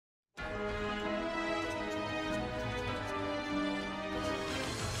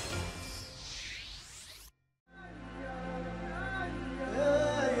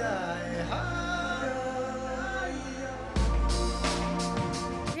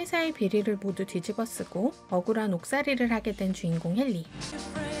사건의 비리를 모두 뒤집어쓰고 억울한 옥살이를 하게 된 주인공 헨리.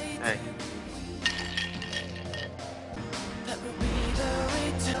 Hey.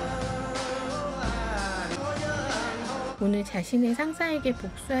 오늘 자신의 상사에게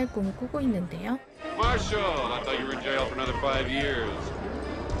복수할 꿈을 꾸고 있는데요. Marshall, I thought you were in jail for another 5 years.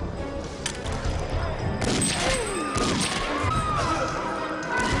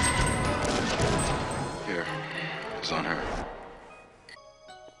 Here, it's on her.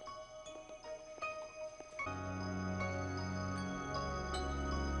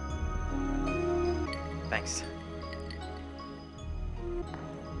 Thanks.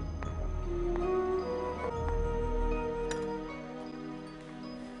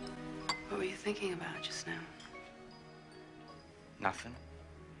 What were you thinking about just now? Nothing.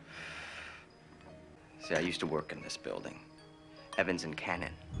 See, I used to work in this building. Evans and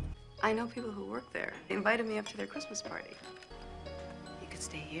Cannon. I know people who work there. They invited me up to their Christmas party. You could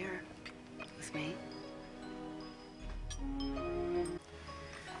stay here with me.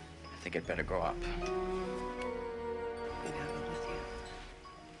 I think I'd better grow up. Maybe I'll go with you.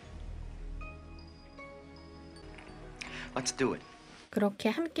 Let's do it. 그렇게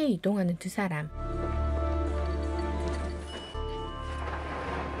함께 이동하는 두 사람.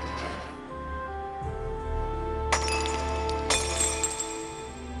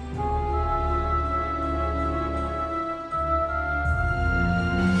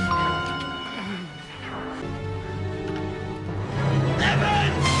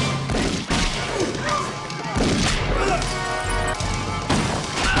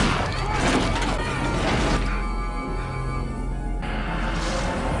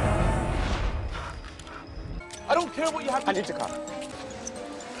 I need your car.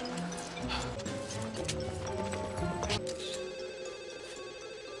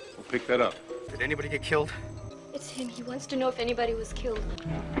 We'll pick that up. Did anybody get killed? It's him. He wants to know if anybody was killed.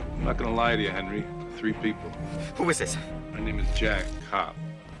 I'm not gonna lie to you, Henry. 3 people. Who is this? My name is Jack, cop.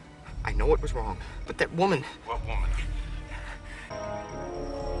 I know it was wrong, but that woman... What woman?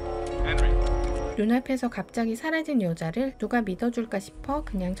 Henry. 눈앞에서 갑자기 사라진 여자를 누가 믿어줄까 싶어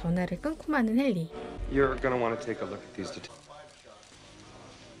그냥 전화를 끊고 마는 헨리. You're gonna want to take a look at these details.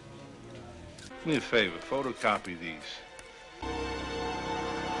 Do me a favor, photocopy these.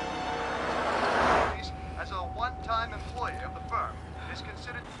 As a one-time employee of the firm, is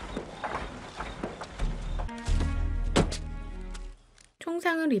considered...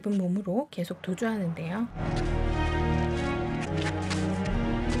 총상을 입은 몸으로 계속 도주하는데요.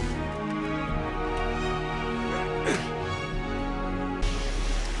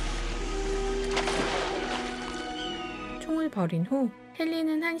 총을 버린 후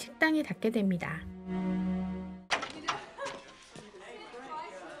헨리는 한 식당에 닫게 됩니다.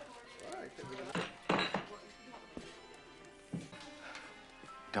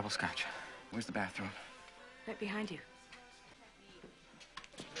 Double scotch. Where's the bathroom? Right behind you.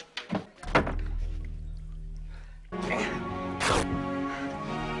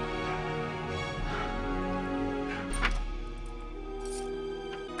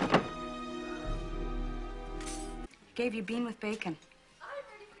 Gave you bean with bacon.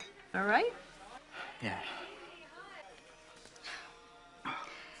 All right? Yeah.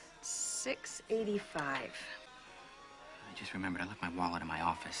 $6.85. I just remembered I left my wallet in my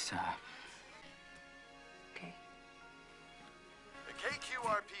office. Okay. The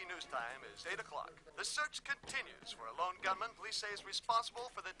KQRP news time is 8 o'clock. The search continues for a lone gunman police say is responsible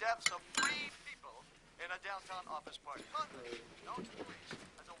for the deaths of 3 people in a downtown office party. Known to police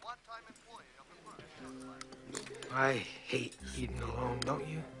as a one-time employee of the firm. I hate eating alone, don't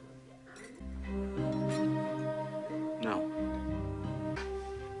you? No.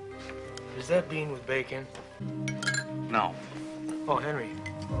 Is that bean with bacon? No. Oh, Henry.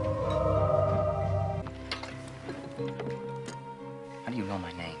 How do you know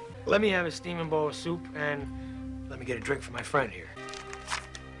my name? Let me have a steaming bowl of soup and let me get a drink for my friend here.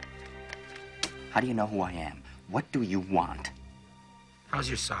 How do you know who I am? What do you want? How's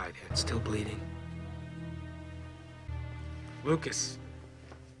your side? It's still bleeding? Lucas.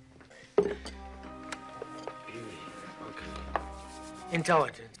 Okay.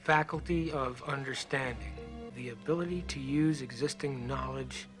 Intelligence, faculty of understanding, the ability to use existing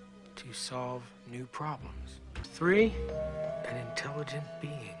knowledge to solve new problems. 3, an intelligent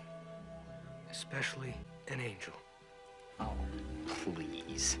being, especially an angel. Oh,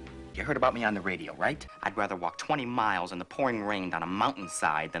 please. You heard about me on the radio, right? I'd rather walk 20 miles in the pouring rain down a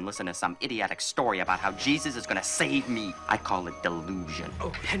mountainside than listen to some idiotic story about how Jesus is gonna save me. I call it delusion.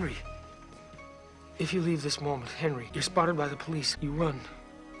 Oh, Henry. If you leave this moment, Henry, you're spotted by the police. You run.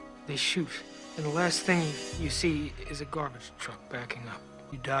 They shoot. And the last thing you see is a garbage truck backing up.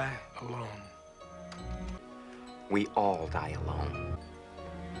 You die alone. We all die alone.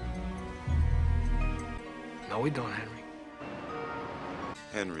 No, we don't, Henry.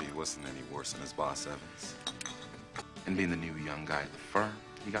 Henry wasn't any worse than his boss, Evans. And being the new young guy at the firm,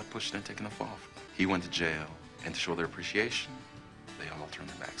 he got pushed and taken the fall. He went to jail, and to show their appreciation, they all turned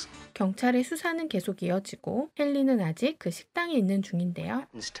their backs on him. 경찰의 수사는 계속 이어지고 헨리는 아직 그 식당에 있는 중인데요.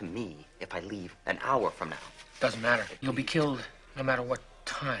 Happens to me if I leave an hour from now. Doesn't matter. You'll be killed no matter what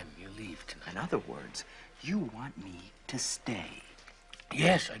time you leave tonight. In other words, you want me to stay.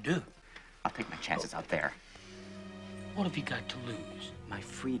 Yes, I do. I'll take my chances out there. What have you got to lose? My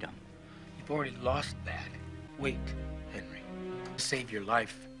freedom. You've already lost that. Wait, Henry. Save your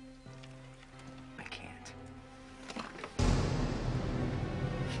life. I can't.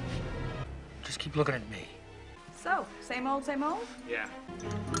 Just keep looking at me. So, same old, same old? Yeah.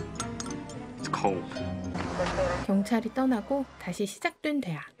 It's cold. 경찰이 떠나고 다시 시작된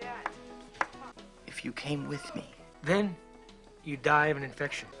대화. If you came with me, Then you die of an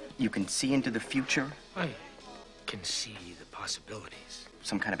infection. you can see into the future. I can see the possibilities.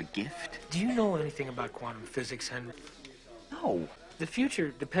 Some kind of a gift. Do you know anything about quantum physics, Henry? No. The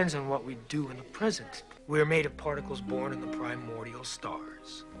future depends on what we do in the present. We're made of particles born in the primordial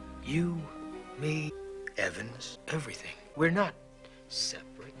stars. You, me, Evans, everything. We're not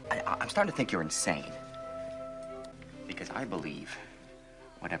separate. I'm starting to think you're insane. Because I believe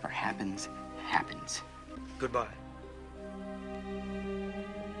whatever happens, happens. Goodbye.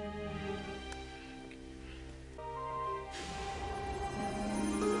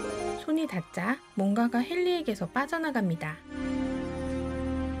 손이 닿자 뭔가가 헨리에게서 빠져나갑니다.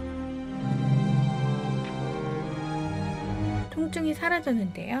 통증이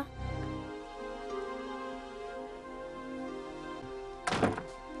사라졌는데요.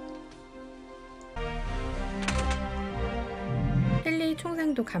 헨리의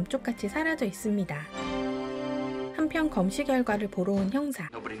총상도 감쪽같이 사라져 있습니다. 한편 검시 결과를 보러 온 형사.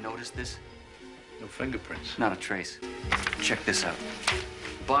 Nobody noticed this? No fingerprints. Not a trace. Check this out.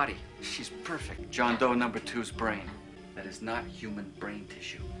 Body, she's perfect. John Doe number 2's brain. That is not human brain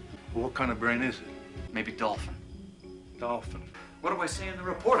tissue. What kind of brain is it? Maybe dolphin. Dolphin. What do I say in the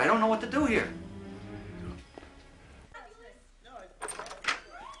report? I don't know what to do here.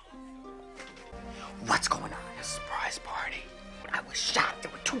 What's going on? A surprise party. When I was shot,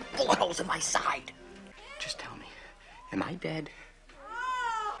 there were 2 bullet holes in my side. Just tell me, am I dead?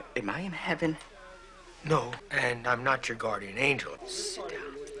 Am I in heaven? No, and I'm not your guardian angel. Sit down.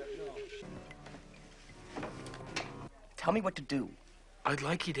 Tell me what to do. I'd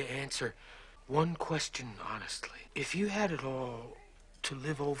like you to answer one question honestly. If you had it all to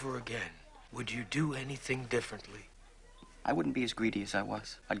live over again, would you do anything differently? I wouldn't be as greedy as I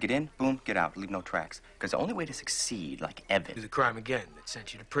was. I'd get in, boom, get out, leave no tracks. Because the only way to succeed, like Do Evan, the crime again that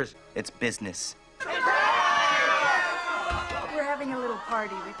sent you to prison. it's business. We're having a little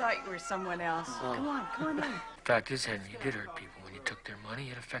party. We thought you were someone else. Come on in. Fact is, Henry, you did hurt people when you took their money.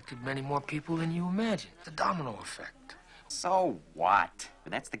 It affected many more people than you imagined. The domino effect. So what?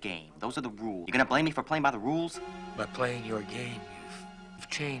 But that's the game. Those are the rules. You gonna blame me for playing by the rules? By playing your game, you've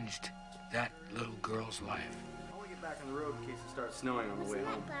changed that little girl's life. I want to get back on the road in case it starts snowing on the way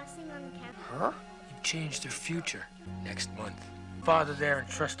home. Huh? You've changed her future next month. Father there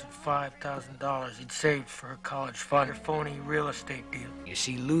entrusted $5,000 he'd saved for her college fund, her phony real estate deal. You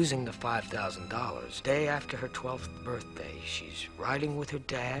see, losing the $5,000, day after her 12th birthday, she's riding with her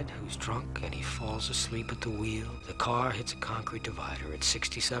dad, who's drunk, and he falls asleep at the wheel. The car hits a concrete divider at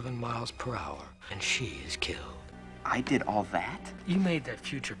 67 miles per hour, and she is killed. I did all that? You made that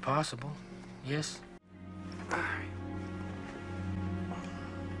future possible, yes? All right.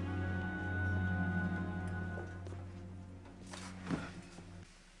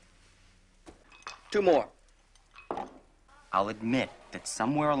 2 more. I'll admit that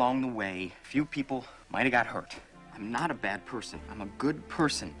somewhere along the way, a few people might have got hurt. I'm not a bad person. I'm a good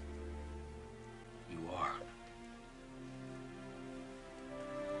person. You are.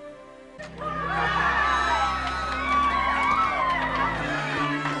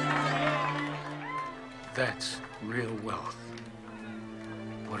 That's real wealth.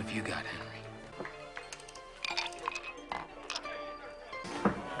 What have you got, Henry?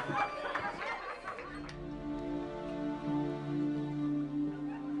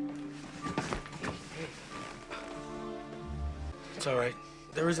 It's all right.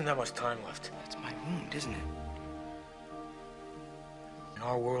 There isn't that much time left. It's my wound, isn't it? In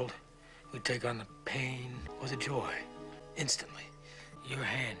our world, we take on the pain or the joy instantly. Your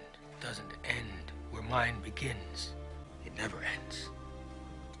hand doesn't end where mine begins. It never ends.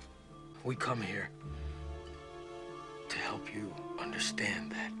 We come here to help. help you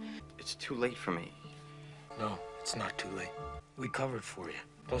understand that. It's too late for me. No, it's not too late. We covered for you.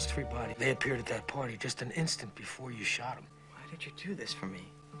 Those 3 bodies, they appeared at that party just an instant before you shot them. Why did you do this for me?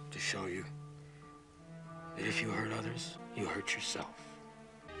 To show you that if you hurt others, you hurt yourself.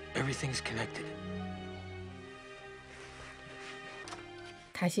 Everything's connected.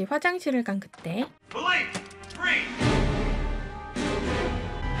 다시 화장실을 간 그때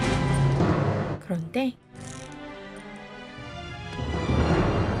그런데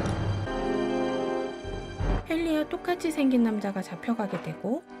헨리와 똑같이 생긴 남자가 잡혀가게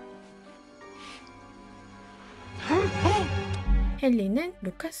되고 헨리는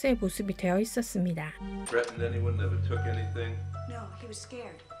루카스의 모습이 되어 있었습니다. Threatened anyone? Never took anything? No, he was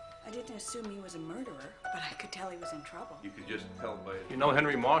scared. I didn't assume he was a murderer, but I could tell he was in trouble. You could just tell by it. You know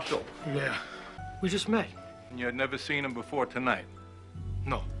Henry Marshall? Yeah, we just met. And you had never seen him before tonight?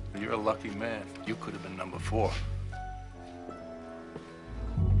 No. You're a lucky man. You could have been number 4.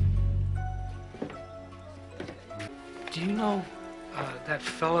 Do you know that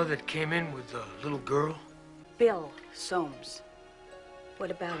fella that came in with the little girl? Bill Soames. What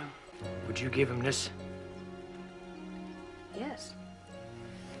about him? Would you give him this? Yes.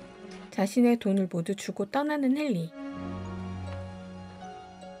 자신의 돈을 모두 주고 떠나는 헨리.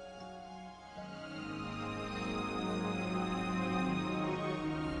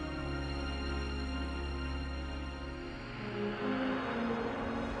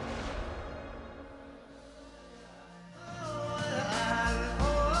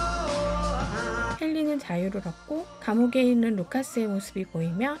 헨리는 자유를 얻고 감옥에 있는 루카스의 모습이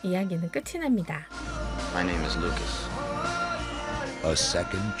보이며 이야기는 끝이 납니다. My name is Lucas. A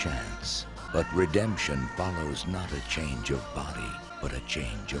second chance, but redemption follows not a change of body, but a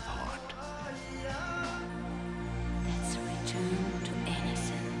change of heart. That's a return to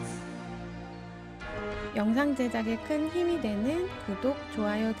innocence. 영상 제작에 큰 힘이 되는 구독,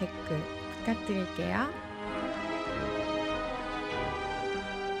 좋아요, 댓글 부탁드릴게요.